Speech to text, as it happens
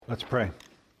Let's pray.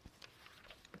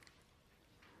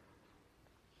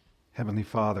 Heavenly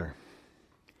Father,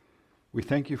 we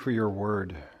thank you for your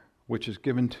word, which is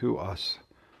given to us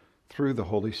through the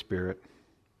Holy Spirit.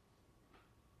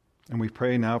 And we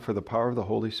pray now for the power of the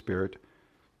Holy Spirit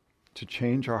to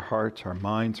change our hearts, our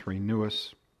minds, renew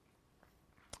us,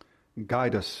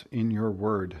 guide us in your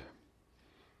word.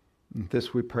 And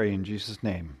this we pray in Jesus'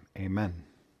 name. Amen.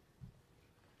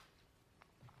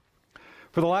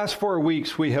 For the last 4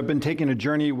 weeks, we have been taking a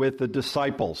journey with the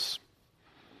disciples.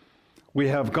 We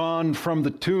have gone from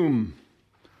the tomb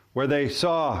where they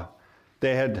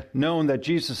had known that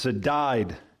Jesus had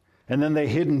died, and then they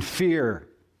hid in fear.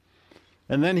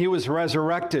 And then he was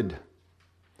resurrected.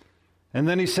 And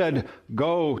then he said,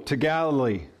 "Go to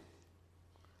Galilee."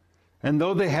 And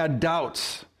though they had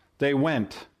doubts, they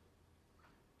went.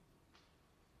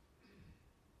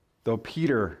 Though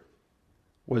Peter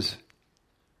was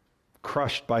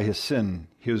crushed by his sin,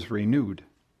 he was renewed.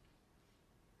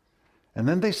 And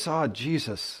then they saw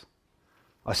Jesus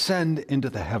ascend into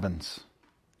the heavens.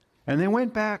 And they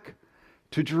went back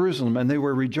to Jerusalem and they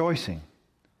were rejoicing.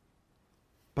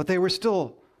 But they were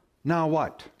still, now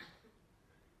what?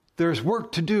 There's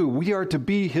work to do. We are to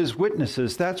be his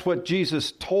witnesses. That's what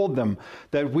Jesus told them,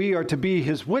 that we are to be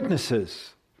his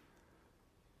witnesses.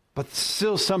 But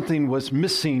still something was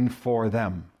missing for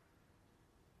them.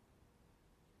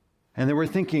 And they were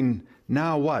thinking,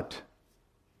 now what?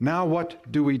 Now what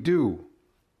do we do?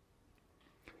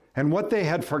 And what they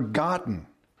had forgotten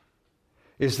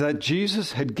is that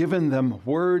Jesus had given them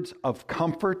words of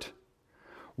comfort,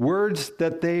 words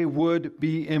that they would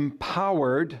be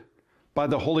empowered by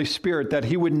the Holy Spirit, that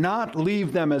he would not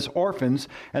leave them as orphans,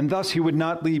 and thus he would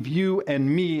not leave you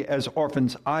and me as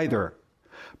orphans either,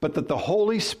 but that the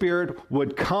Holy Spirit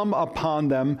would come upon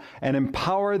them and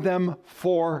empower them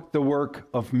for the work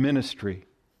of ministry.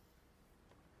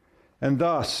 And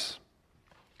thus,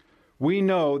 we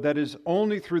know that it is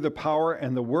only through the power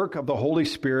and the work of the Holy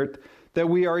Spirit that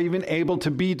we are even able to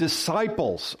be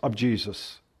disciples of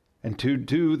Jesus and to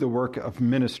do the work of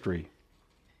ministry.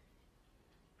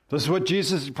 This is what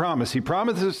Jesus promised. He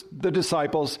promises the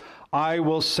disciples, "I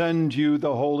will send you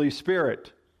the Holy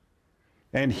Spirit,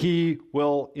 and he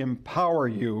will empower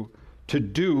you to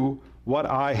do what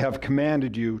I have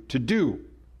commanded you to do."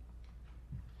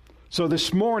 So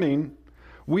this morning,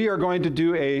 we are going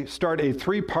to start a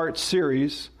 3-part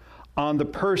series on the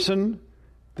person,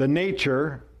 the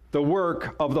nature, the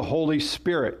work of the Holy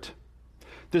Spirit.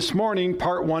 This morning,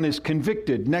 part 1 is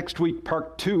convicted. Next week,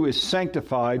 part 2 is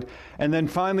sanctified. And then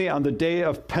finally, on the day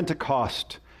of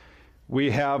Pentecost,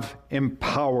 we have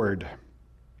empowered.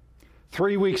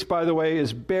 3 weeks, by the way,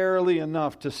 is barely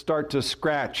enough to start to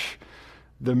scratch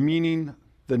the meaning,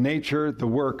 the nature, the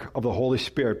work of the Holy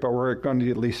Spirit. But we're going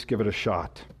to at least give it a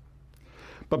shot.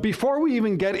 But before we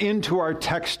even get into our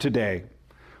text today,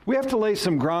 we have to lay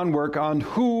some groundwork on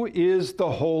who is the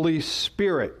Holy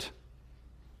Spirit.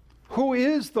 Who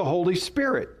is the Holy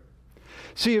Spirit?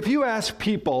 See, if you ask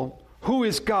people, who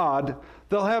is God,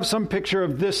 they'll have some picture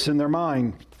of this in their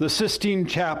mind. The Sistine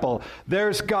Chapel.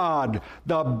 There's God,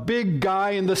 the big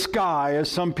guy in the sky,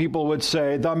 as some people would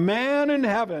say, the man in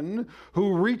heaven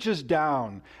who reaches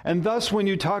down. And thus, when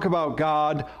you talk about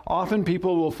God, often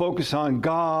people will focus on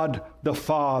God the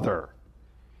Father.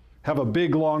 Have a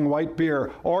big, long, white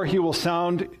beard. Or he will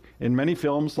sound, in many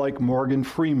films, like Morgan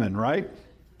Freeman, right?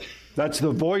 That's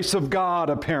the voice of God,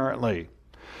 apparently.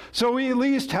 So we at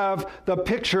least have the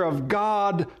picture of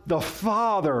God the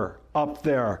Father up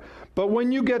there. But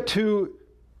when you get to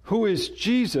who is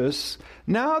Jesus,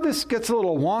 now this gets a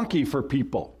little wonky for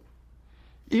people.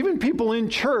 Even people in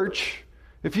church,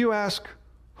 if you ask,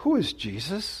 who is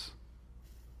Jesus?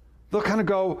 They'll kind of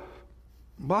go,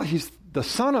 well, he's the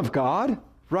Son of God,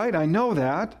 right? I know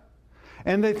that.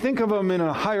 And they think of him in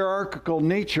a hierarchical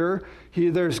nature.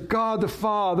 There's God the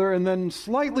Father, and then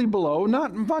slightly below,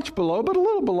 not much below, but a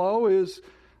little below, is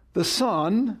the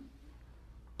Son.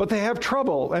 But they have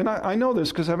trouble, and I know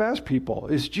this because I've asked people,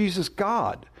 is Jesus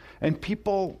God? And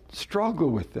people struggle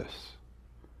with this.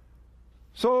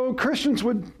 So Christians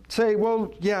would say,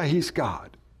 well, yeah, he's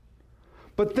God.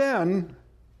 But then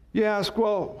you ask,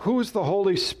 well, who's the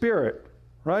Holy Spirit,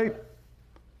 right?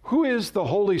 Who is the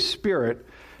Holy Spirit?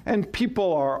 And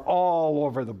people are all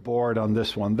over the board on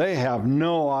this one. They have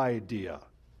no idea.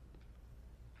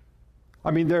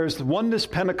 I mean, there's oneness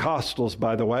Pentecostals,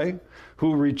 by the way,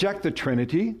 who reject the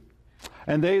Trinity,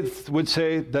 and they would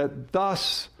say that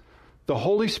thus the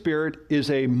Holy Spirit is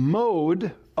a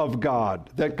mode of God,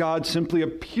 that God simply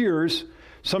appears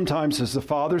sometimes as the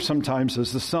Father, sometimes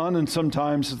as the Son, and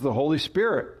sometimes as the Holy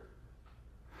Spirit.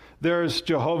 There's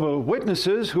Jehovah's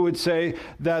Witnesses who would say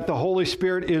that the Holy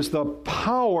Spirit is the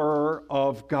power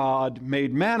of God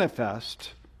made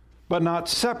manifest, but not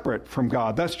separate from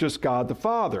God. That's just God the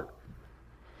Father.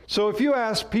 So if you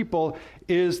ask people,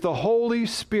 is the Holy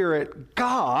Spirit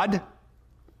God?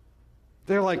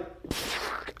 They're like,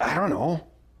 I don't know.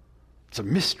 It's a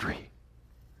mystery.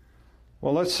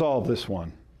 Well, let's solve this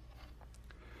one.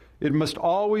 It must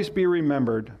always be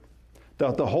remembered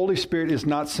that the Holy Spirit is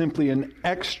not simply an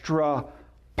extra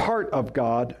part of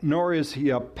God, nor is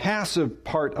he a passive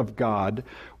part of God.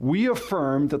 We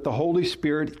affirm that the Holy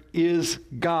Spirit is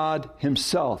God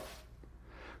himself,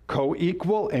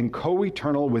 co-equal and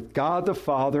co-eternal with God the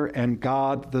Father and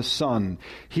God the Son.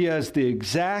 He has the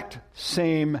exact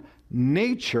same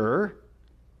nature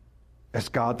as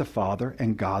God the Father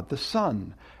and God the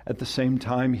Son. At the same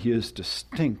time, he is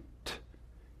distinct.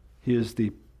 He is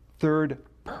the third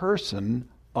person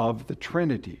of the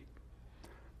Trinity.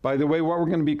 By the way, what we're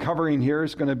going to be covering here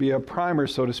is going to be a primer,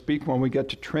 so to speak, when we get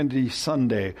to Trinity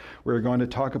Sunday. We're going to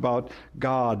talk about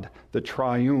God, the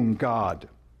triune God.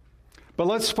 But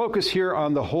let's focus here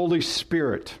on the Holy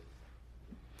Spirit.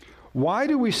 Why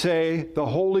do we say the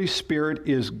Holy Spirit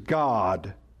is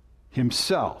God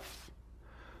himself?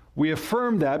 We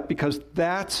affirm that because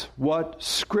that's what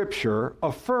Scripture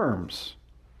affirms.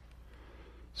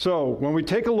 So, when we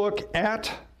take a look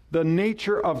at the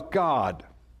nature of God,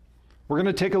 we're going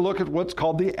to take a look at what's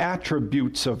called the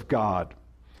attributes of God.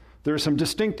 There are some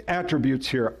distinct attributes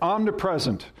here.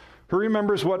 Omnipresent. Who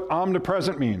remembers what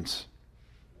omnipresent means?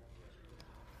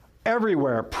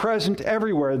 Everywhere, present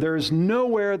everywhere. There is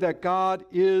nowhere that God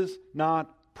is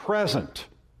not present.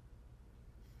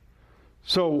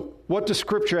 So, what does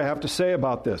Scripture have to say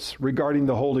about this regarding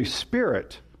the Holy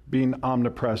Spirit being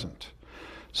omnipresent?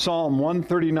 Psalm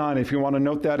 139, if you want to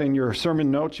note that in your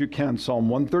sermon notes, you can. Psalm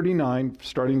 139,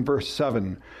 starting verse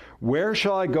 7. Where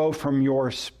shall I go from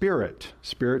your spirit?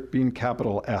 Spirit being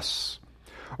capital S.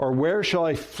 Or where shall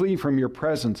I flee from your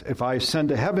presence? If I ascend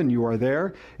to heaven, you are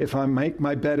there. If I make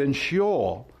my bed in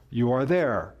Sheol, you are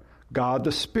there. God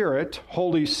the Spirit,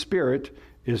 Holy Spirit,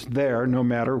 is there no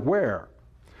matter where.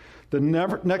 The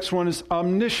next one is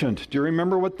omniscient. Do you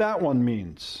remember what that one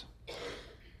means?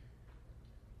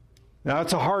 Now,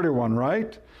 it's a harder one,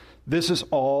 right? This is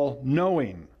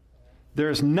all-knowing.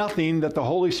 There's nothing that the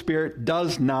Holy Spirit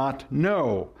does not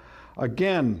know.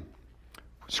 Again,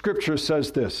 Scripture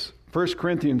says this, 1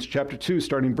 Corinthians chapter 2,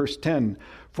 starting verse 10,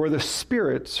 for the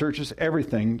Spirit searches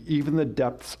everything, even the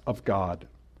depths of God.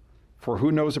 For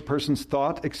who knows a person's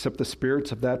thought except the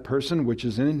spirits of that person which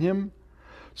is in him?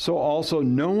 So also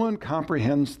no one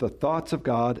comprehends the thoughts of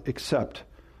God except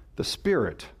the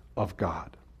Spirit of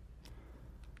God.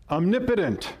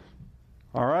 Omnipotent.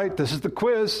 All right, this is the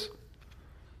quiz.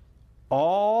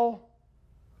 All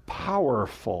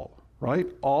powerful, right?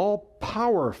 All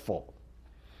powerful.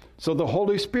 So the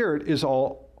Holy Spirit is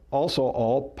also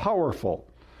all powerful.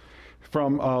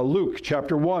 From Luke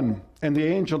chapter 1, and the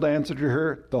angel answered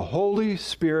her, the Holy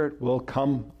Spirit will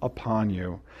come upon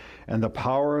you, and the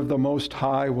power of the Most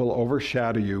High will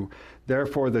overshadow you.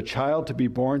 Therefore the child to be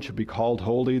born shall be called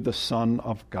Holy, the Son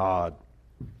of God.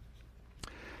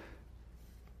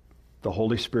 The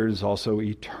Holy Spirit is also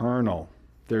eternal.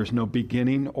 There's no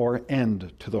beginning or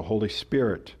end to the Holy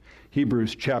Spirit.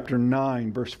 Hebrews chapter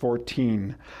 9, verse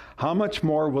 14. How much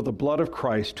more will the blood of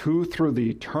Christ, who through the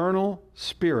eternal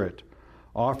Spirit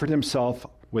offered himself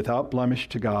without blemish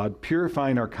to God,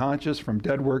 purifying our conscience from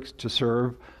dead works to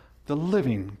serve the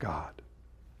living God.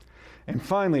 And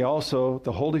finally, also,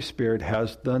 the Holy Spirit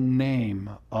has the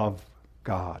name of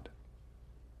God.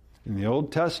 In the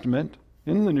Old Testament,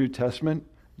 in the New Testament,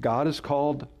 God is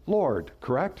called Lord,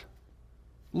 correct?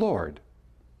 Lord.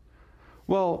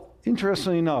 Well,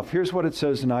 interestingly enough, here's what it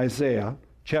says in Isaiah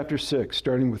chapter 6,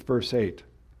 starting with verse 8.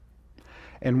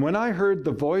 And when I heard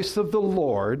the voice of the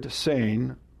Lord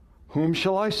saying, whom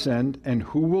shall I send, and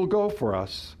who will go for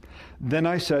us? Then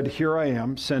I said, here I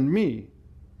am, send me.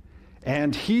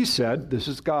 And he said, this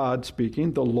is God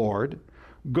speaking, the Lord,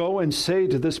 go and say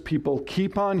to this people,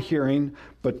 keep on hearing,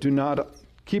 but do not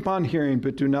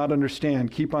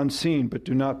understand. Keep on seeing, but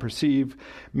do not perceive.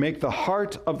 Make the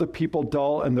heart of the people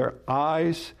dull, and their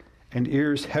eyes and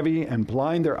ears heavy, and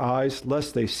blind their eyes,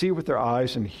 lest they see with their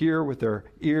eyes, and hear with their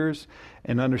ears,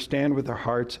 and understand with their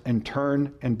hearts, and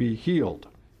turn and be healed.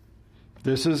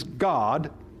 This is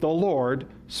God, the Lord,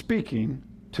 speaking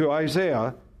to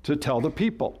Isaiah to tell the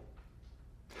people.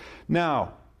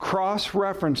 Now,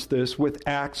 cross-reference this with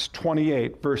Acts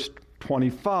 28, verse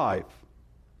 25.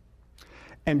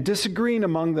 And disagreeing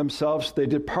among themselves, they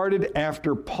departed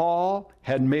after Paul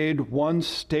had made one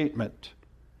statement.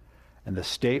 And the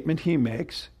statement he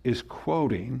makes is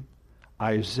quoting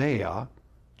Isaiah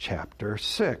chapter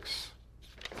 6.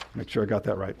 Make sure I got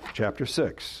that right. Chapter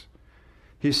 6.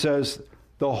 He says,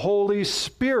 the Holy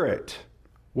Spirit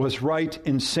was right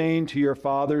in saying to your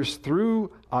fathers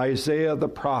through Isaiah the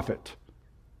prophet.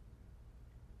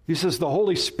 He says the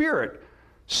Holy Spirit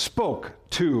spoke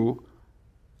to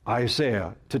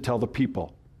Isaiah to tell the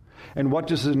people. And what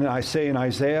does it say in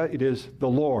Isaiah? It is the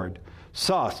Lord,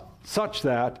 such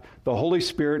that the Holy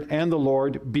Spirit and the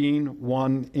Lord being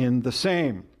one in the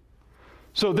same.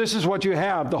 So this is what you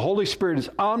have. The Holy Spirit is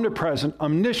omnipresent,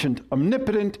 omniscient,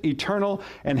 omnipotent, eternal,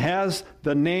 and has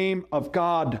the name of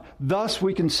God. Thus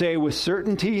we can say with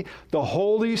certainty, the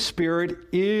Holy Spirit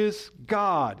is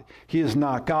God. He is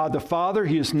not God the Father.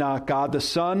 He is not God the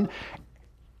Son.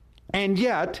 And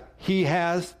yet, he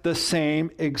has the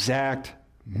same exact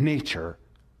nature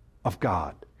of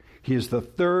God. He is the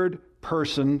third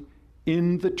person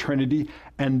in the Trinity,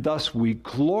 and thus we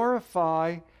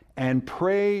glorify and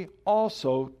pray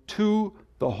also to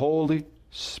the Holy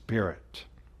Spirit.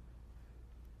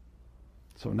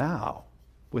 So now,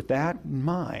 with that in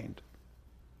mind,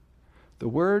 the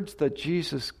words that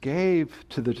Jesus gave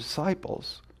to the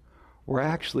disciples were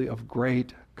actually of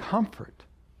great comfort.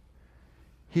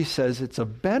 He says, it's a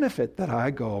benefit that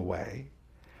I go away,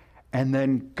 and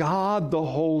then God the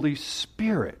Holy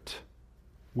Spirit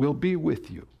will be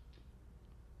with you.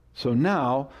 So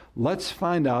now, let's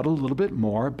find out a little bit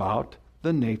more about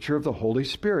the nature of the Holy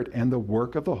Spirit and the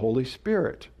work of the Holy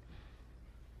Spirit.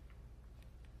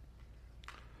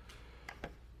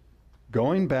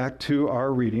 Going back to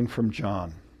our reading from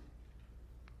John.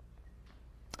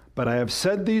 But I have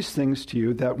said these things to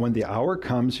you, that when the hour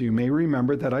comes, you may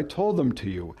remember that I told them to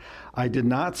you. I did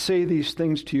not say these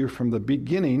things to you from the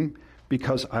beginning,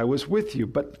 because I was with you.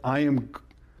 But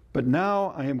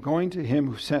now I am going to him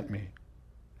who sent me.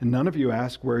 And none of you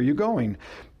ask, where are you going?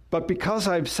 But because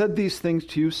I have said these things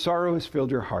to you, sorrow has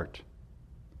filled your heart.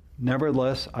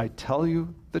 Nevertheless, I tell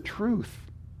you the truth.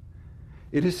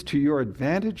 It is to your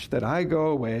advantage that I go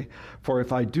away, for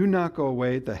if I do not go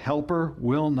away, the Helper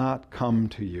will not come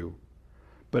to you.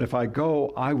 But if I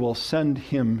go, I will send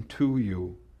him to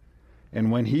you.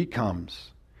 And when he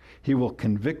comes, he will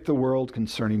convict the world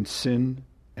concerning sin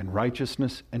and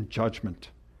righteousness and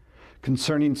judgment.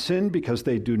 Concerning sin, because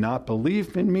they do not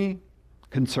believe in me.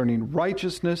 Concerning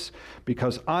righteousness,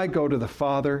 because I go to the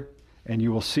Father, and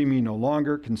you will see me no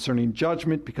longer. Concerning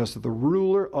judgment, because the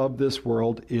ruler of this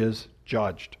world is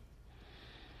judged.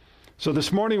 So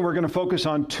this morning we're going to focus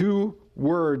on two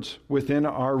words within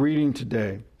our reading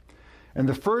today. And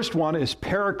the first one is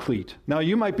paraclete. Now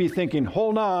you might be thinking,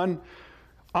 hold on,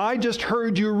 I just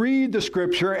heard you read the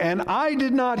scripture and I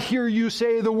did not hear you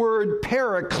say the word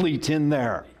paraclete in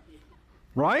there.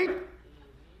 Right?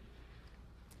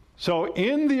 So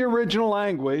in the original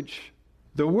language,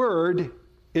 the word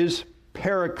is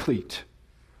paraclete.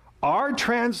 Our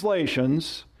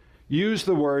translations use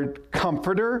the word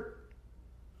comforter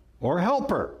or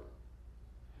helper.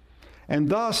 And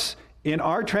thus, in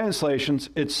our translations,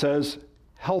 it says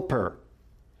helper.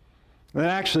 And that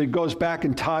actually goes back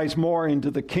and ties more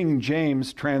into the King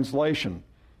James translation,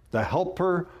 the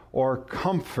helper or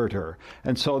comforter.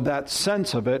 And so that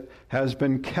sense of it has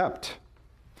been kept.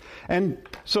 And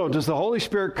so, does the Holy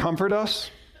Spirit comfort us?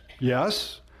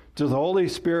 Yes. Does the Holy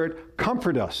Spirit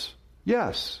comfort us?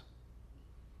 Yes.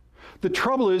 The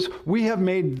trouble is, we have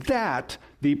made that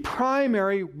the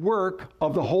primary work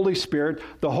of the Holy Spirit.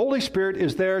 The Holy Spirit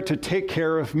is there to take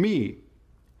care of me.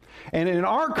 And in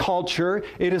our culture,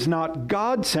 it is not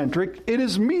God-centric, it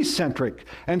is me-centric.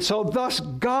 And so thus,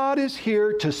 God is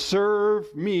here to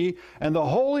serve me, and the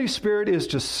Holy Spirit is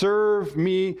to serve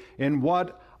me in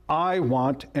what I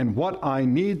want and what I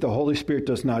need. The Holy Spirit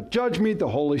does not judge me. The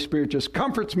Holy Spirit just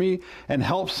comforts me and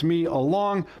helps me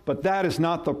along, but that is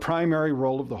not the primary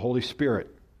role of the Holy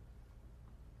Spirit.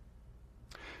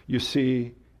 You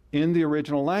see, in the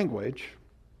original language,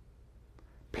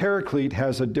 paraclete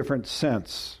has a different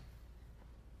sense.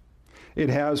 It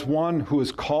has one who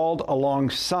is called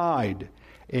alongside,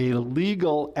 a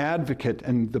legal advocate,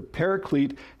 and the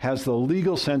paraclete has the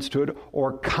legal sense to it,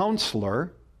 or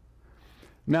counselor.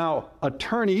 Now,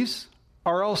 attorneys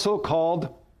are also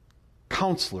called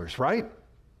counselors, right?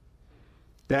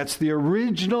 That's the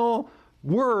original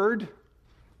word,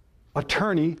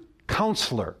 attorney,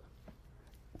 counselor,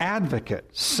 advocate,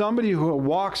 somebody who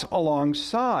walks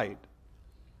alongside.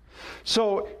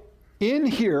 So, in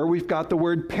here, we've got the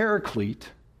word paraclete,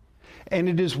 and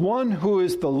it is one who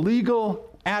is the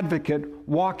legal advocate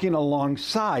walking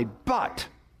alongside. But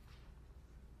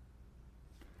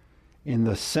in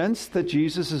the sense that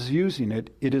Jesus is using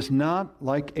it, it is not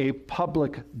like a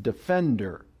public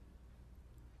defender.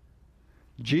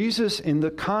 Jesus, in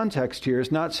the context here,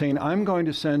 is not saying, I'm going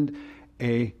to send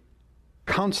a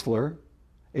counselor,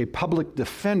 a public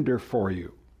defender for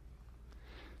you.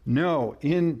 No,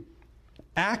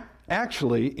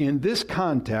 actually, in this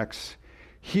context,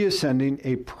 he is sending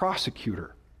a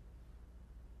prosecutor.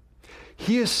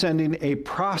 He is sending a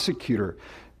prosecutor.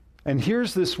 And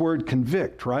here's this word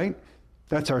convict, right?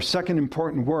 That's our second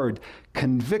important word,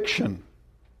 conviction.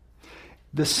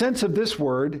 The sense of this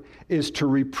word is to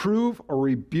reprove or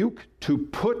rebuke, to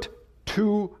put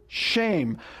to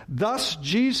shame. Thus,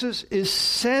 Jesus is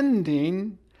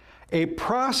sending a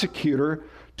prosecutor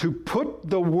to put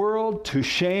the world to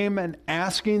shame and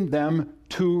asking them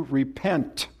to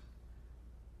repent.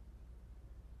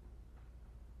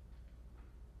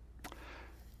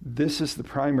 This is the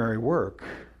primary work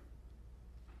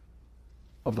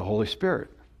of the Holy Spirit,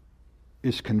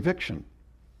 is conviction,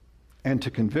 and to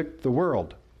convict the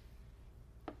world.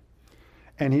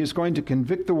 And he is going to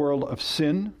convict the world of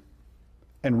sin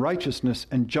and righteousness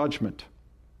and judgment.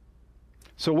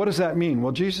 So what does that mean?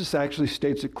 Well, Jesus actually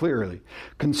states it clearly.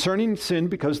 Concerning sin,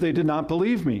 because they did not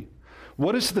believe me.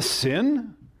 What is the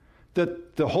sin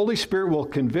that the Holy Spirit will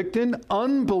convict in?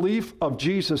 Unbelief of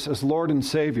Jesus as Lord and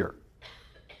Savior.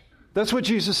 That's what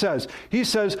Jesus says. He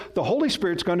says the Holy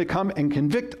Spirit's going to come and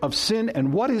convict of sin.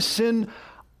 And what is sin?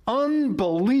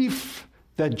 Unbelief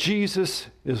that Jesus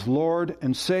is Lord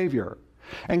and Savior.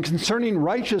 And concerning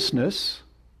righteousness,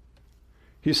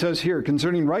 he says here,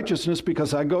 concerning righteousness,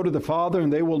 because I go to the Father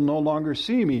and they will no longer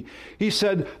see me. He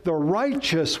said, the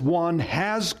righteous one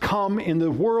has come in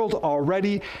the world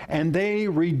already, and they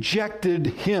rejected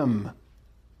him.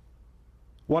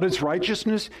 What is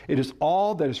righteousness? It is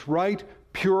all that is right,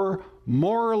 pure,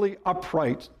 morally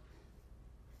upright.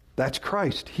 That's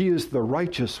Christ. He is the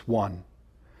righteous one.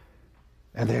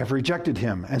 And they have rejected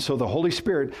him. And so the Holy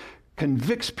Spirit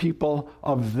convicts people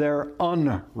of their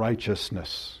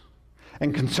unrighteousness.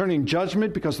 And concerning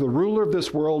judgment, because the ruler of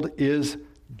this world is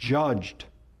judged.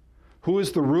 Who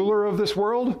is the ruler of this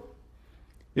world?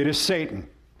 It is Satan,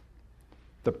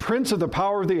 the prince of the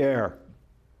power of the air.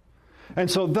 And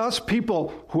so thus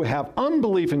people who have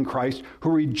unbelief in Christ,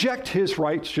 who reject his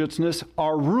righteousness,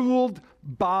 are ruled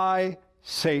by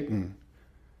Satan.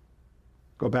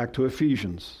 Go back to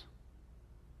Ephesians.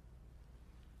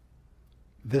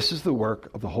 This is the work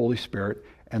of the Holy Spirit,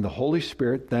 and the Holy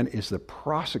Spirit then is the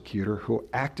prosecutor who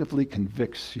actively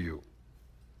convicts you.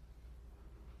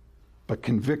 But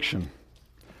conviction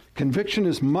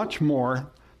is much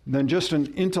more than just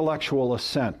an intellectual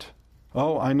assent.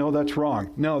 Oh, I know that's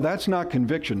wrong. No, that's not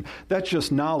conviction. That's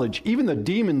just knowledge. Even the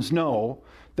demons know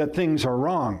that things are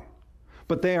wrong,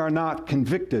 but they are not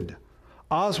convicted.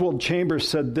 Oswald Chambers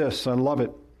said this, I love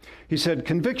it. He said,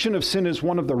 conviction of sin is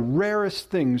one of the rarest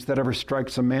things that ever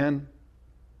strikes a man.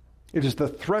 It is the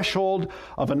threshold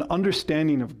of an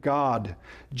understanding of God.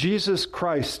 Jesus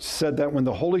Christ said that when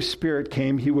the Holy Spirit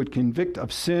came, he would convict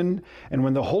of sin. And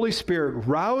when the Holy Spirit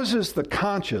rouses the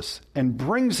conscious and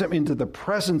brings them into the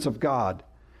presence of God,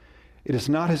 it is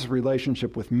not his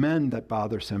relationship with men that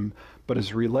bothers him, but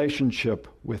his relationship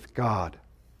with God.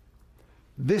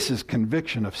 This is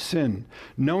conviction of sin,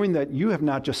 knowing that you have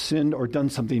not just sinned or done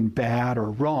something bad or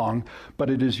wrong, but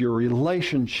it is your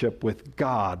relationship with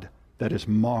God that is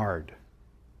marred,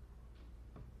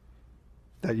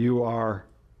 that you are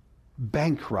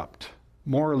bankrupt,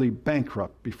 morally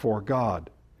bankrupt before God.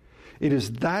 It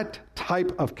is that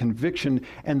type of conviction,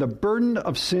 and the burden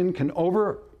of sin can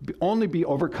only be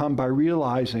overcome by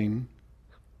realizing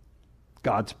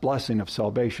God's blessing of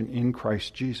salvation in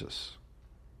Christ Jesus.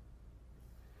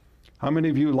 How many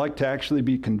of you like to actually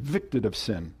be convicted of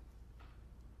sin?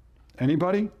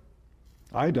 Anybody?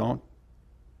 I don't.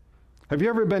 Have you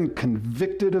ever been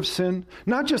convicted of sin?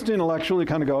 Not just intellectually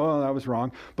kind of go, oh, that was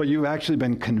wrong, but you've actually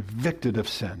been convicted of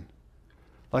sin.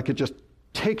 Like it just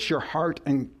takes your heart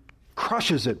and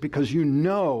crushes it because you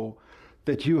know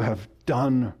that you have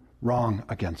done wrong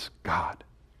against God.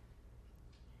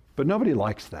 But nobody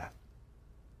likes that.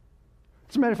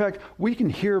 As a matter of fact, we can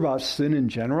hear about sin in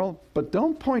general, but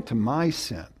don't point to my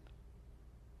sin.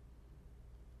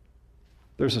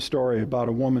 There's a story about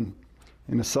a woman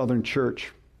in a southern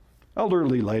church,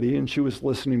 elderly lady, and she was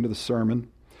listening to the sermon,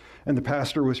 and the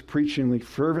pastor was preaching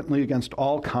fervently against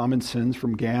all common sins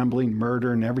from gambling,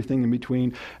 murder, and everything in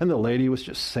between, and the lady was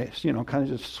just, kind of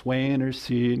just swaying her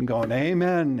seat and going,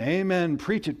 amen, amen,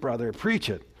 preach it, brother, preach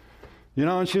it.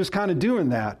 And she was kind of doing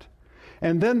that.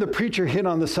 And then the preacher hit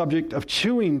on the subject of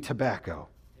chewing tobacco.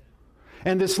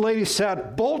 And this lady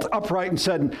sat bolt upright and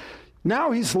said,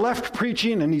 Now he's left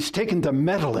preaching and he's taken to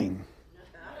meddling.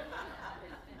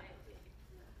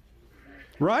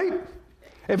 Right?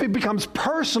 If it becomes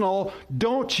personal,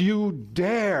 don't you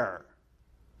dare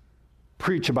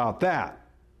preach about that.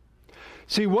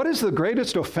 See, what is the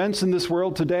greatest offense in this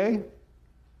world today?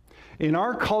 In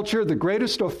our culture, the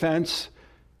greatest offense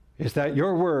is that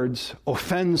your words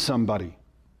offend somebody.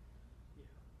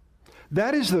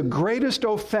 That is the greatest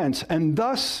offense, and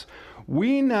thus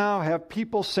we now have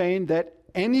people saying that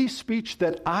any speech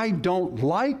that I don't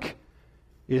like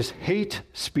is hate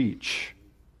speech.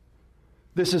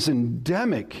 This is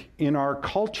endemic in our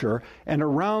culture and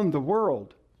around the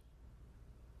world.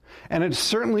 And it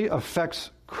certainly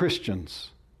affects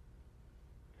Christians.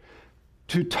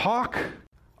 To talk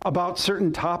about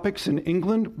certain topics in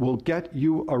England will get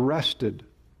you arrested.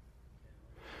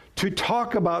 To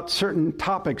talk about certain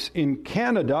topics in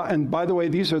Canada, and by the way,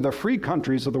 these are the free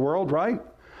countries of the world, right?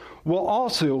 Will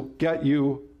also get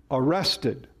you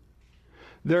arrested.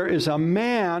 There is a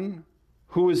man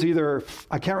who was either,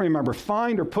 I can't remember,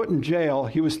 fined or put in jail.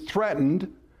 He was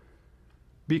threatened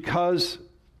because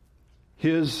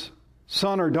his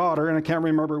son or daughter, and I can't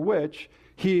remember which,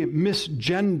 he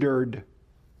misgendered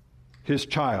his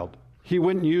child. He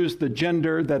wouldn't use the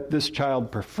gender that this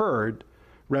child preferred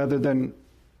rather than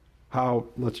how,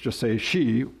 let's just say,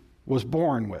 she was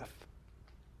born with.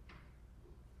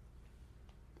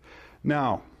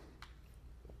 Now,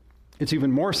 it's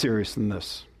even more serious than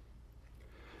this,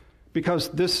 because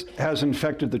this has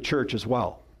infected the church as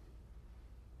well.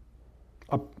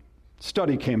 A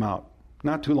study came out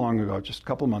not too long ago, just a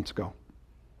couple months ago.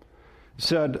 It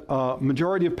said a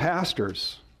majority of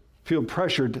pastors feel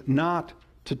pressured not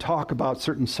to talk about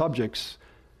certain subjects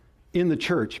in the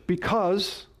church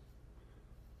because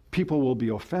people will be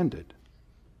offended.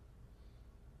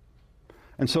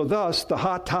 And so thus, the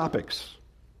hot topics,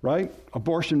 right?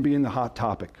 Abortion being the hot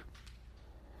topic.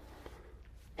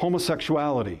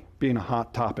 Homosexuality being a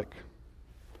hot topic.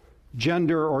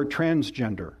 Gender or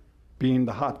transgender being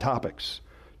the hot topics.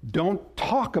 Don't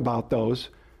talk about those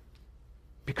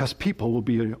because people will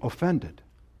be offended.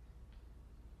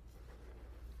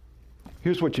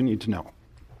 Here's what you need to know.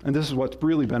 And this is what's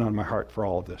really been on my heart for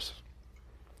all of this.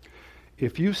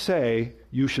 If you say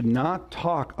you should not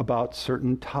talk about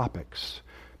certain topics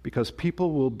because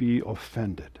people will be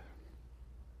offended,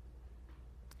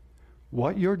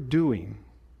 what you're doing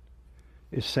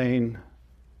is saying,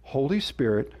 Holy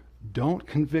Spirit, don't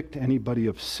convict anybody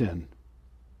of sin.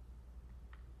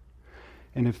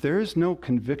 And if there is no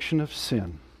conviction of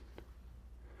sin,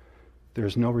 there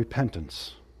is no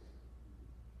repentance.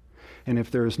 And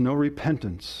if there is no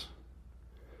repentance,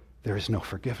 there is no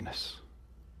forgiveness.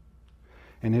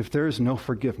 And if there is no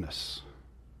forgiveness,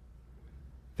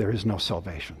 there is no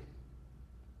salvation.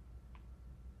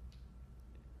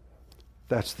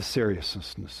 That's the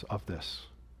seriousness of this.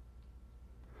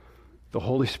 The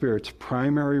Holy Spirit's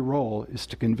primary role is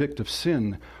to convict of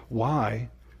sin. Why?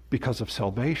 Because of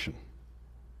salvation.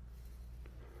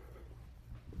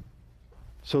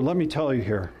 So let me tell you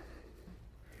here.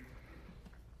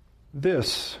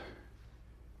 This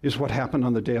is what happened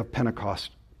on the day of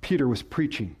Pentecost. Peter was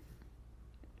preaching.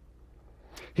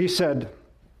 He said,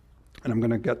 and I'm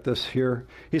going to get this here.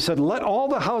 He said, "Let all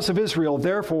the house of Israel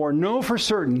therefore know for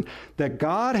certain that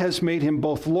God has made him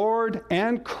both Lord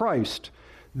and Christ,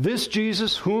 this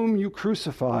Jesus whom you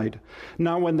crucified."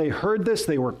 Now when they heard this,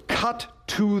 they were cut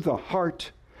to the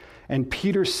heart. And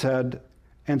Peter said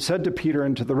to Peter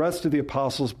and to the rest of the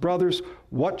apostles, "Brothers,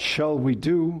 what shall we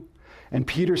do?" And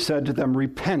Peter said to them,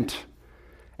 "Repent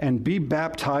and be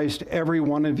baptized, every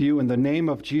one of you, in the name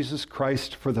of Jesus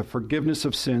Christ for the forgiveness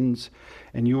of sins,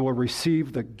 and you will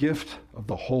receive the gift of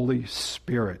the Holy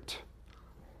Spirit."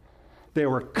 They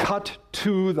were cut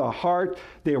to the heart.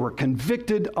 They were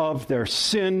convicted of their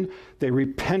sin. They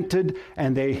repented,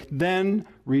 and they then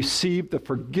received the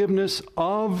forgiveness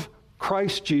of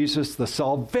Christ Jesus, the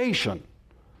salvation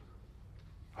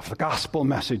of the gospel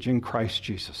message in Christ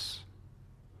Jesus.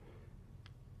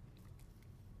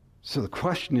 So the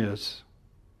question is,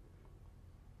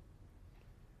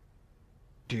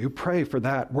 do you pray for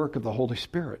that work of the Holy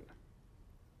Spirit?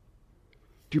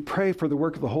 Do you pray for the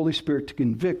work of the Holy Spirit to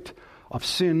convict of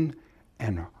sin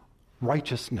and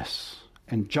righteousness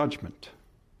and judgment?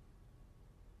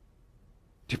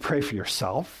 Do you pray for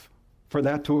yourself for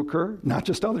that to occur? Not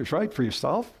just others, right? For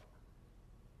yourself?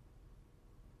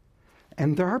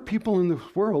 And there are people in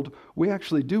this world, we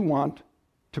actually do want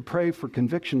to pray for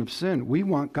conviction of sin. We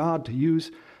want God to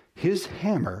use his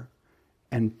hammer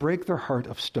and break their heart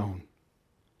of stone.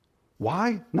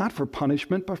 Why? Not for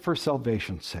punishment, but for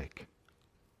salvation's sake.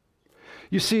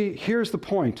 You see, here's the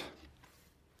point.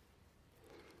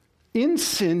 In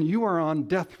sin, you are on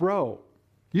death row.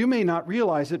 You may not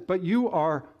realize it, but you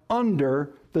are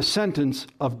under the sentence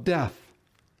of death.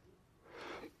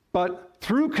 But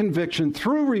through conviction,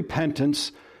 through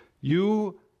repentance,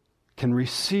 you can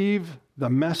receive the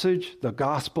message, the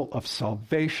gospel of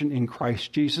salvation in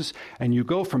Christ Jesus, and you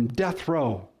go from death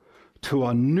row to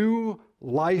a new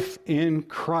life in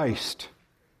Christ.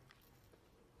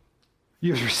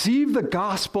 You receive the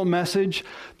gospel message,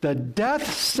 the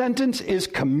death sentence is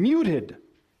commuted,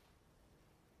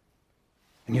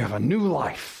 and you have a new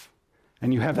life,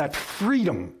 and you have that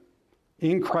freedom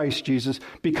in Christ Jesus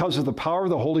because of the power of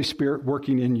the Holy Spirit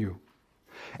working in you.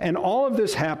 And all of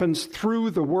this happens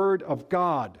through the Word of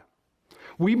God.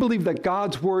 We believe that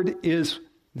God's Word is,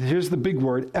 here's the big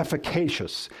word,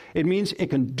 efficacious. It means it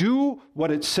can do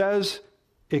what it says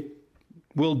it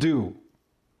will do.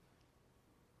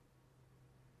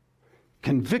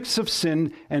 Convicts of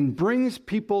sin and brings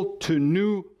people to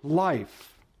new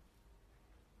life.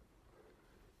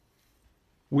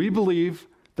 We believe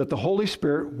that the Holy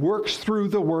Spirit works through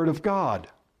the Word of God.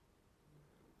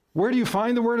 Where do you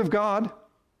find the Word of God?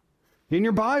 In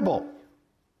your Bible.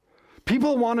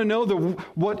 People want to know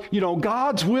what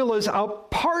God's will is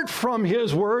apart from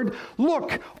His Word.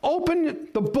 Look, open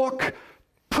the book,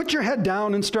 put your head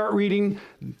down and start reading.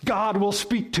 God will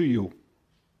speak to you.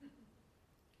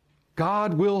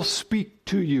 God will speak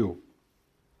to you.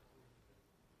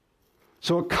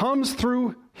 So it comes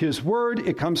through His Word,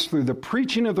 it comes through the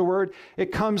preaching of the Word,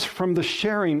 it comes from the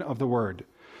sharing of the Word.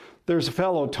 There's a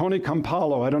fellow, Tony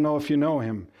Campolo, I don't know if you know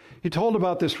him. He told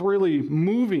about this really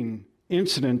moving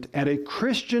incident at a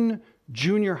Christian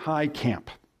junior high camp.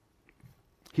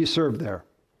 He served there.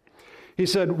 He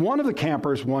said one of the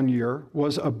campers one year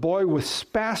was a boy with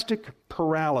spastic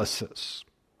paralysis,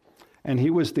 and he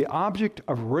was the object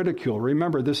of ridicule.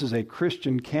 Remember, this is a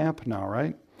Christian camp now,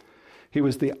 right? He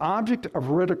was the object of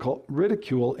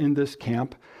ridicule in this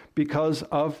camp because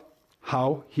of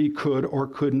how he could or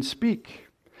couldn't speak.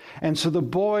 And so the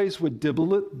boys would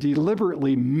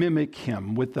deliberately mimic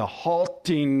him with the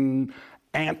halting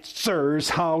answers,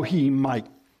 how he might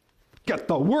get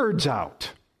the words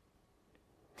out.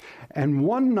 And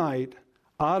one night,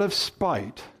 out of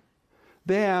spite,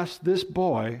 they asked this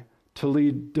boy to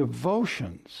lead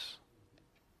devotions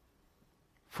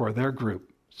for their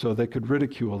group so they could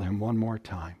ridicule him one more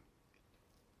time.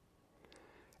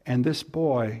 And this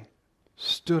boy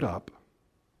stood up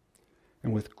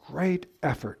and with great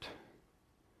effort,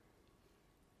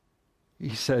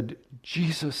 he said,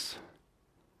 Jesus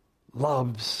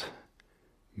loves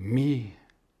me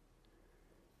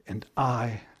and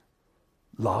I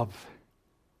love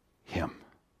him.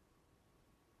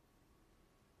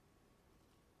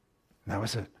 That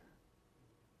was it.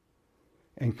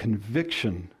 And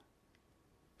conviction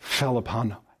fell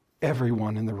upon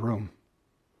everyone in the room.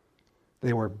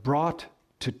 They were brought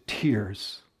to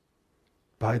tears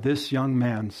by this young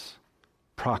man's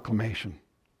proclamation.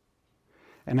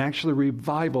 And actually,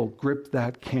 revival gripped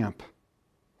that camp.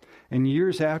 And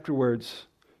years afterwards,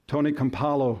 Tony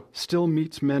Campolo still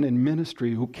meets men in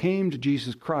ministry who came to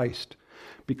Jesus Christ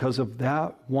because of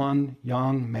that one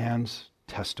young man's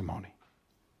testimony.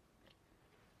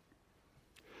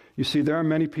 You see, there are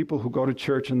many people who go to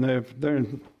church and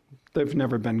they've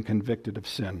never been convicted of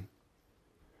sin.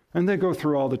 And they go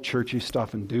through all the churchy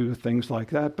stuff and do things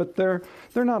like that, but they're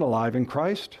not alive in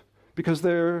Christ because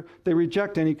they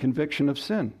reject any conviction of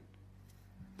sin.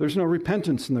 There's no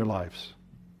repentance in their lives.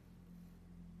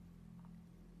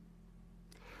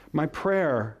 My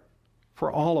prayer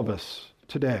for all of us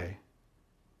today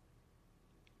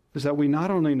is that we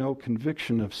not only know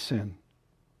conviction of sin,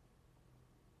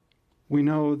 we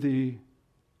know the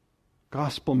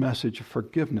gospel message of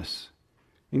forgiveness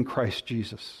in Christ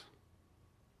Jesus.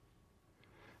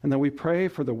 And that we pray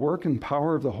for the work and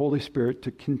power of the Holy Spirit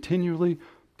to continually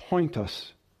point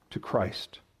us to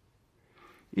Christ.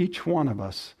 Each one of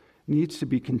us needs to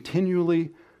be continually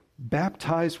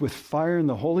baptized with fire in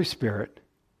the Holy Spirit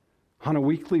on a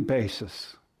weekly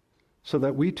basis so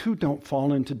that we too don't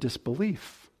fall into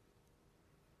disbelief.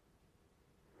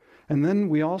 And then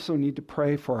we also need to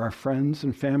pray for our friends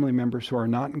and family members who are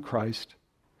not in Christ,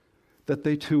 that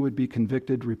they too would be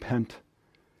convicted, repent,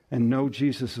 and know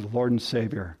Jesus as Lord and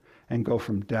Savior, and go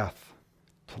from death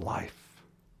to life.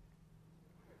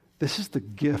 This is the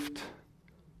gift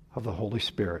of the Holy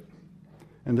Spirit,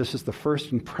 and this is the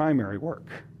first and primary work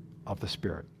of the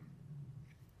Spirit.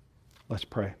 Let's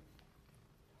pray.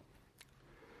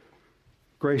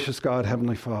 Gracious God,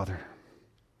 Heavenly Father,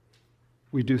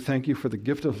 we do thank you for the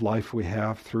gift of life we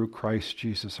have through Christ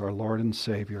Jesus, our Lord and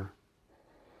Savior.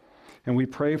 And we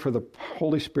pray for the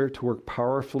Holy Spirit to work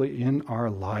powerfully in our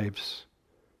lives,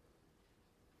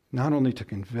 not only to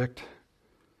convict,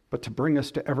 but to bring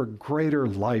us to ever greater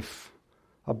life,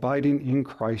 abiding in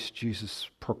Christ Jesus,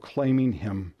 proclaiming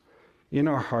him in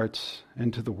our hearts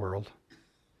and to the world.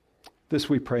 This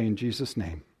we pray in Jesus'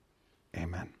 name.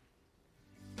 Amen.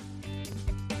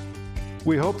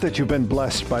 We hope that you've been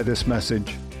blessed by this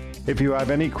message. If you have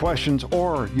any questions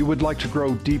or you would like to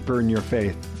grow deeper in your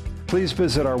faith, please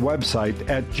visit our website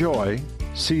at joyccc.com.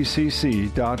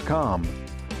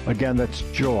 Again, that's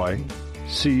joyccc.com.